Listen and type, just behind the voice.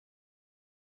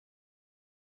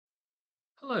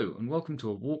Hello, and welcome to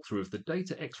a walkthrough of the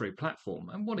Data X-ray platform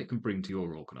and what it can bring to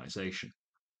your organization.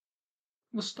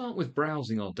 We'll start with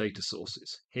browsing our data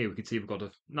sources. Here we can see we've got a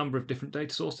number of different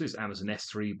data sources, Amazon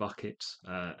S3 buckets,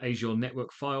 Azure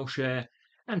Network File Share,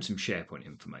 and some SharePoint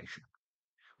information.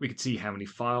 We can see how many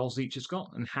files each has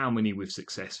got and how many we've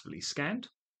successfully scanned,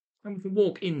 and we can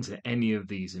walk into any of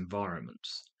these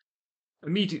environments.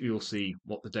 Immediately you'll see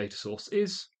what the data source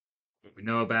is, what we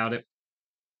know about it,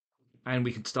 and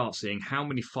we can start seeing how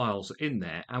many files are in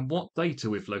there and what data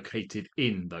we've located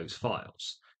in those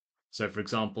files. So for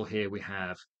example, here we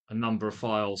have a number of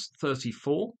files,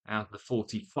 34 out of the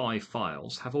 45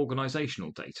 files have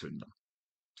organizational data in them.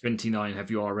 29 have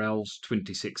URLs,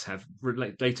 26 have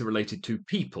data related to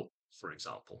people, for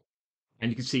example. And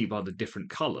you can see by the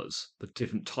different colors, the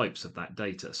different types of that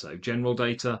data. So general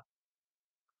data,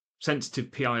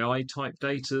 sensitive PII type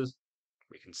data,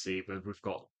 we can see whether we've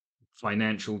got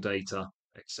financial data,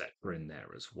 etc. in there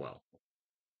as well.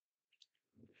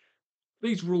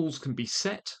 These rules can be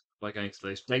set by going to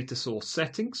those data source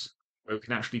settings, where we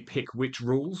can actually pick which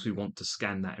rules we want to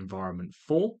scan that environment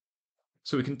for.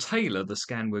 So we can tailor the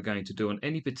scan we're going to do on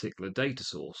any particular data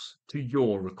source to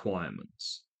your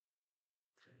requirements.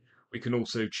 We can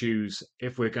also choose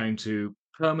if we're going to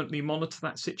permanently monitor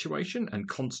that situation and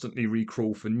constantly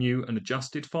recrawl for new and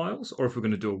adjusted files, or if we're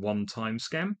going to do a one-time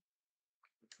scan.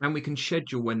 And we can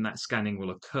schedule when that scanning will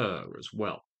occur as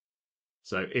well.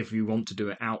 So if you want to do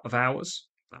it out of hours,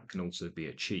 that can also be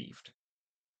achieved.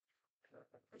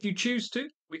 If you choose to,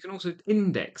 we can also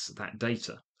index that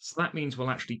data. So that means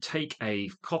we'll actually take a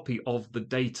copy of the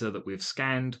data that we've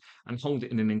scanned and hold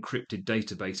it in an encrypted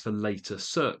database for later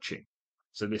searching.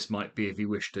 So this might be if you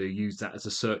wish to use that as a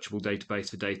searchable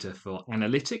database for data for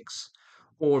analytics,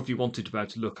 or if you wanted to be able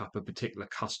to look up a particular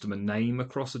customer name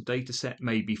across a data set,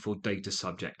 maybe for data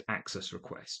subject access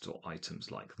requests or items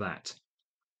like that.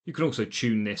 You can also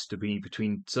tune this to be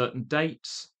between certain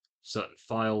dates, certain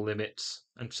file limits,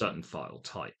 and certain file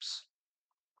types.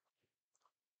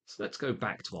 So let's go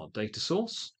back to our data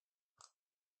source.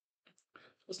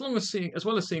 As well as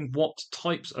seeing what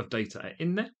types of data are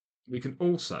in there, we can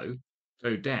also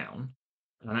go down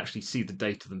and actually see the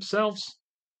data themselves,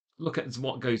 look at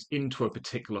what goes into a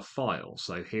particular file.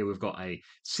 So here we've got a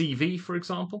CV, for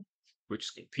example, which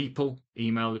is people,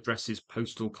 email addresses,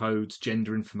 postal codes,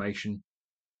 gender information,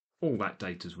 all that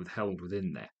data is withheld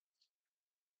within there.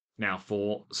 Now,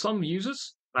 for some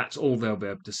users, that's all they'll be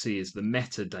able to see is the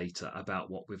metadata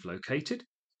about what we've located.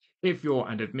 If you're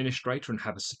an administrator and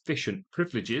have sufficient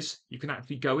privileges, you can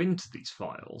actually go into these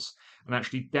files and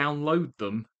actually download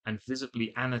them and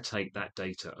visibly annotate that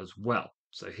data as well.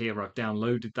 So here I've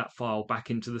downloaded that file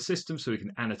back into the system so we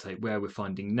can annotate where we're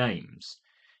finding names,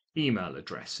 email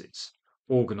addresses,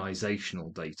 organizational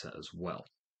data as well.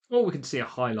 Or we can see a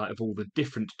highlight of all the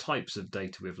different types of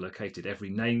data we've located, every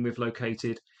name we've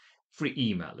located, every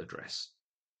email address.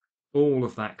 All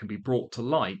of that can be brought to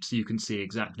light so you can see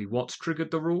exactly what's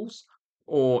triggered the rules,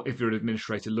 or if you're an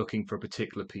administrator looking for a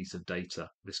particular piece of data,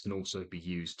 this can also be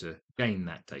used to gain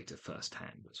that data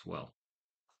firsthand as well.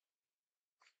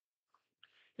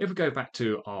 If we go back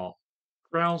to our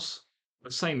browse,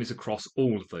 the same is across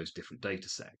all of those different data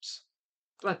sets.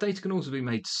 That data can also be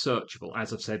made searchable.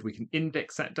 As I've said, we can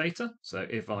index that data. So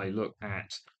if I look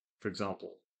at, for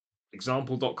example,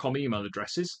 example.com email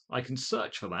addresses, I can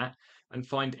search for that and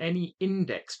find any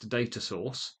indexed data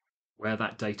source where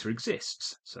that data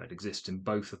exists. So it exists in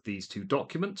both of these two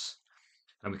documents,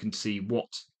 and we can see what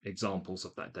examples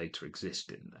of that data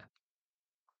exist in there.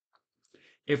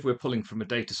 If we're pulling from a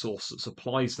data source that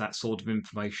supplies that sort of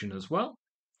information as well,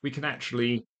 we can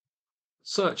actually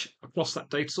search across that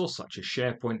data source, such as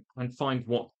SharePoint, and find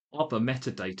what other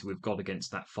metadata we've got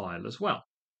against that file as well.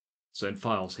 So in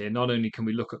files here, not only can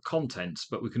we look at contents,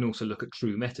 but we can also look at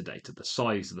true metadata, the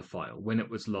size of the file, when it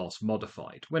was last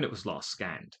modified, when it was last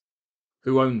scanned,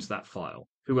 who owns that file,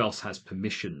 who else has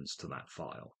permissions to that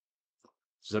file.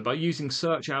 So by using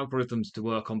search algorithms to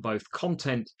work on both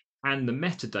content and the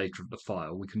metadata of the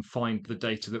file, we can find the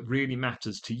data that really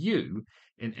matters to you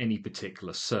in any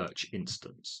particular search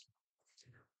instance.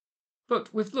 But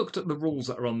we've looked at the rules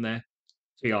that are on there,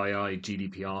 PII,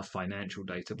 GDPR, financial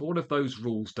data, but what if those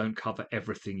rules don't cover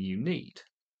everything you need?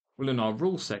 Well, in our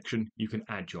rules section, you can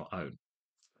add your own.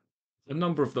 A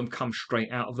number of them come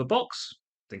straight out of the box,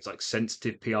 things like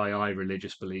sensitive PII,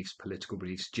 religious beliefs, political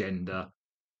beliefs, gender,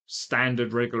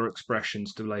 standard regular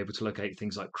expressions to be able to locate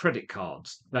things like credit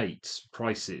cards, dates,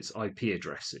 prices, IP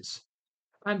addresses,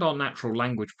 and our natural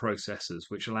language processors,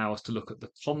 which allow us to look at the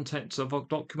contents of a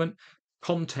document,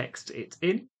 context it's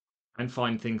in, and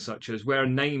find things such as where a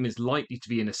name is likely to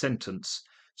be in a sentence,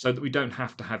 so that we don't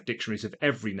have to have dictionaries of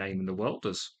every name in the world,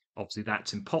 as obviously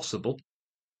that's impossible.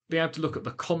 Be able to look at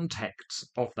the context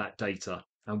of that data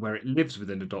and where it lives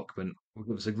within a document will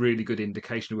give us a really good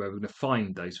indication of where we're going to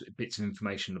find those bits of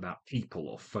information about people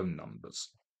or phone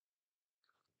numbers.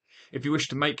 If you wish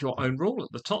to make your own rule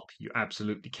at the top, you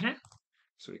absolutely can.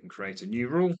 So we can create a new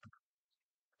rule.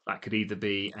 That could either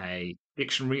be a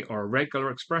dictionary or a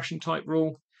regular expression type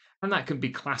rule, and that can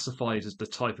be classified as the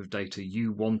type of data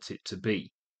you want it to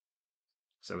be.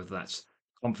 So whether that's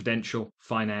confidential,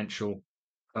 financial,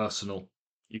 personal,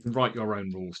 you can write your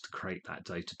own rules to create that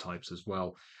data types as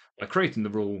well by creating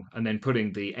the rule and then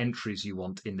putting the entries you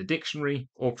want in the dictionary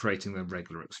or creating a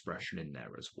regular expression in there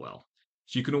as well.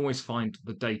 So you can always find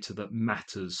the data that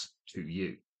matters to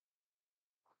you.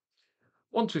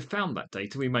 Once we've found that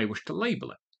data, we may wish to label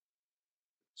it.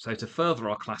 So to further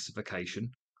our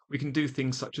classification, we can do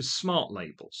things such as smart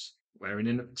labels, wherein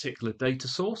in a particular data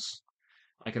source,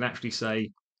 I can actually say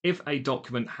if a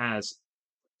document has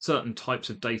certain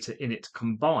types of data in it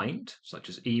combined, such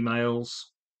as emails,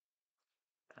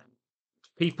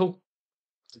 people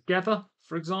together,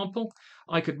 for example,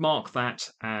 I could mark that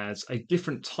as a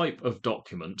different type of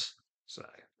document. So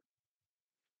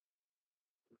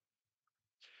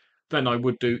than I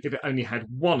would do if it only had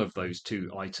one of those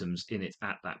two items in it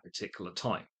at that particular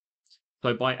time.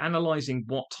 So by analyzing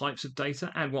what types of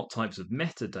data and what types of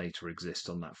metadata exist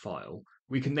on that file,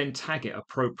 we can then tag it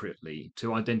appropriately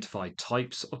to identify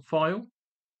types of file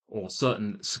or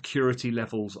certain security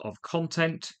levels of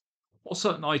content or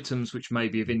certain items which may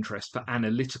be of interest for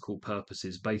analytical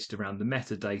purposes based around the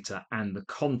metadata and the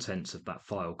contents of that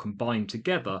file combined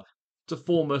together to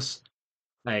form us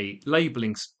a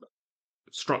labeling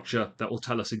structure that will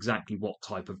tell us exactly what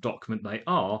type of document they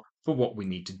are for what we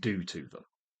need to do to them.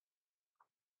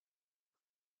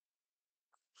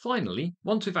 Finally,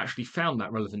 once we've actually found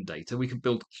that relevant data, we can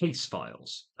build case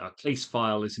files. A case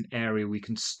file is an area we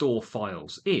can store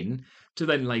files in to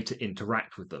then later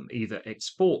interact with them, either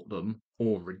export them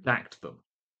or redact them.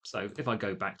 So if I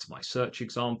go back to my search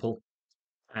example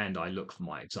and I look for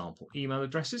my example email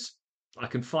addresses, I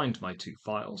can find my two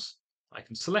files. I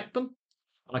can select them.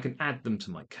 I can add them to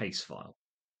my case file.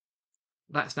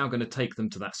 That's now going to take them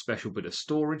to that special bit of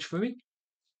storage for me.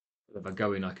 If I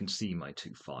go in, I can see my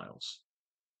two files.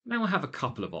 Now I have a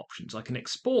couple of options. I can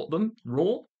export them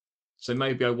raw. So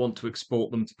maybe I want to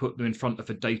export them to put them in front of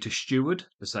a data steward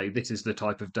to say, this is the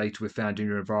type of data we've found in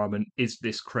your environment. Is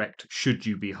this correct? Should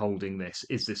you be holding this?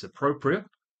 Is this appropriate?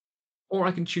 Or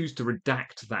I can choose to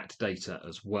redact that data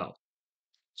as well.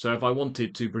 So if I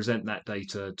wanted to present that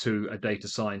data to a data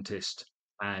scientist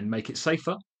and make it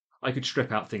safer, I could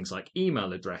strip out things like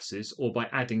email addresses, or by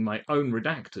adding my own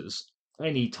redactors,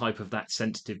 any type of that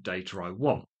sensitive data I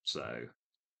want. So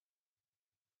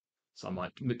I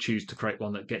might choose to create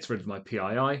one that gets rid of my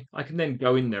PII. I can then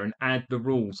go in there and add the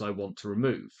rules I want to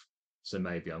remove. So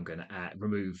maybe I'm going to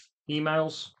remove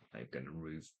emails. I'm going to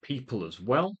remove people as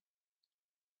well.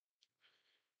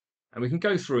 And we can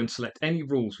go through and select any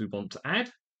rules we want to add.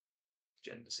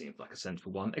 Gender seems like a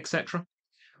sensible one, etc.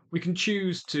 We can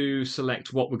choose to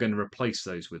select what we're going to replace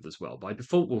those with as well. By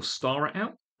default, we'll star it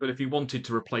out. But if you wanted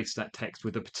to replace that text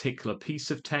with a particular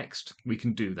piece of text, we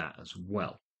can do that as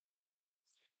well.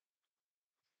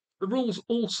 The rules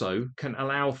also can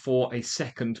allow for a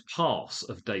second pass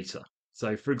of data.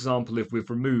 So, for example, if we've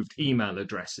removed email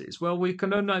addresses, well, we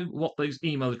can know what those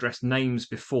email address names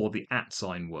before the @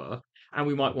 sign were, and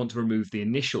we might want to remove the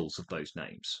initials of those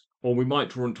names. Or we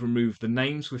might want to remove the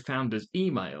names we found as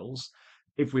emails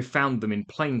if we found them in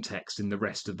plain text in the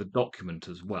rest of the document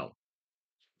as well.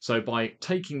 So by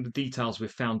taking the details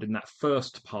we've found in that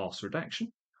first pass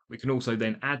redaction, we can also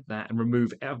then add that and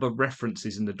remove other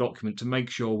references in the document to make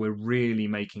sure we're really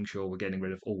making sure we're getting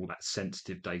rid of all that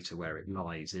sensitive data where it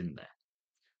lies in there.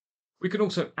 We can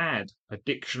also add a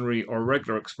dictionary or a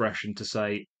regular expression to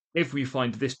say, if we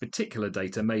find this particular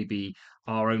data, maybe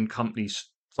our own company's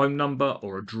phone number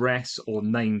or address or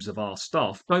names of our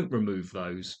staff, don't remove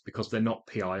those because they're not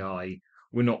PII.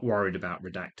 We're not worried about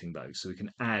redacting those. So we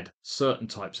can add certain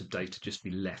types of data just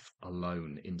be left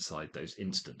alone inside those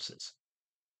instances.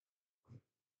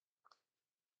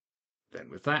 Then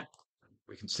with that,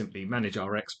 we can simply manage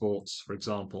our exports, for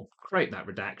example, create that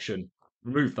redaction,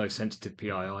 remove those sensitive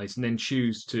PIIs, and then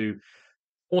choose to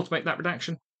automate that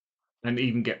redaction and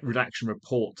even get redaction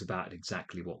reports about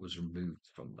exactly what was removed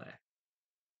from there.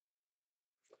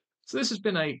 So this has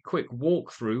been a quick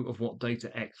walkthrough of what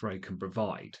Data X-Ray can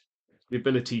provide. The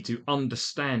ability to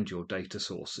understand your data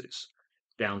sources,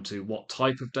 down to what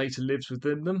type of data lives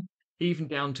within them, even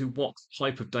down to what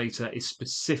type of data is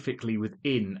specifically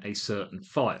within a certain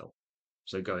file.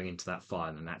 So going into that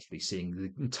file and actually seeing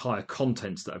the entire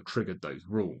contents that have triggered those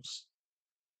rules.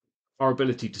 Our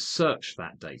ability to search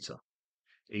that data,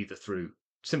 either through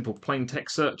simple plain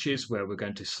text searches where we're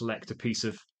going to select a piece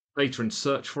of data and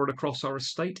search for it across our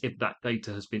estate if that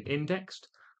data has been indexed,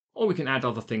 or we can add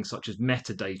other things such as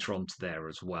metadata onto there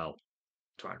as well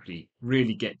to actually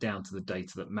really get down to the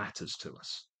data that matters to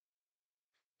us.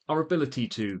 Our ability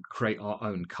to create our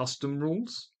own custom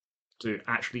rules, to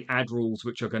actually add rules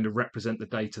which are going to represent the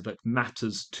data that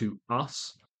matters to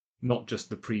us, not just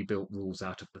the pre-built rules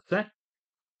out of the set,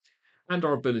 and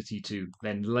our ability to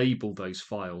then label those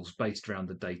files based around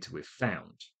the data we've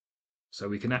found. So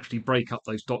we can actually break up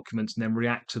those documents and then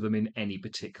react to them in any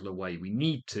particular way we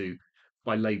need to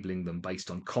by labeling them based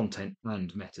on content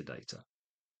and metadata.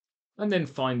 And then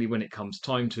finally, when it comes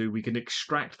time to, we can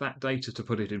extract that data to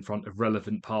put it in front of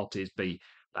relevant parties, be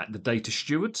that the data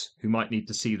stewards, who might need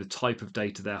to see the type of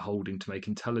data they're holding to make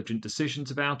intelligent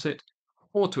decisions about it,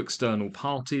 or to external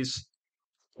parties,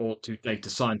 or to data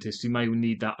scientists who may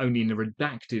need that only in a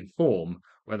redacted form,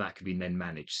 where that can be then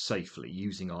managed safely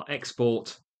using our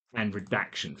export and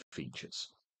redaction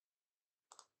features.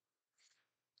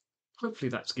 Hopefully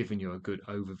that's given you a good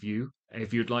overview.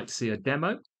 If you'd like to see a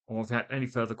demo or if you have any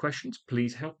further questions,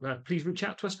 please reach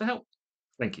out to us for help.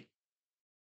 Thank you.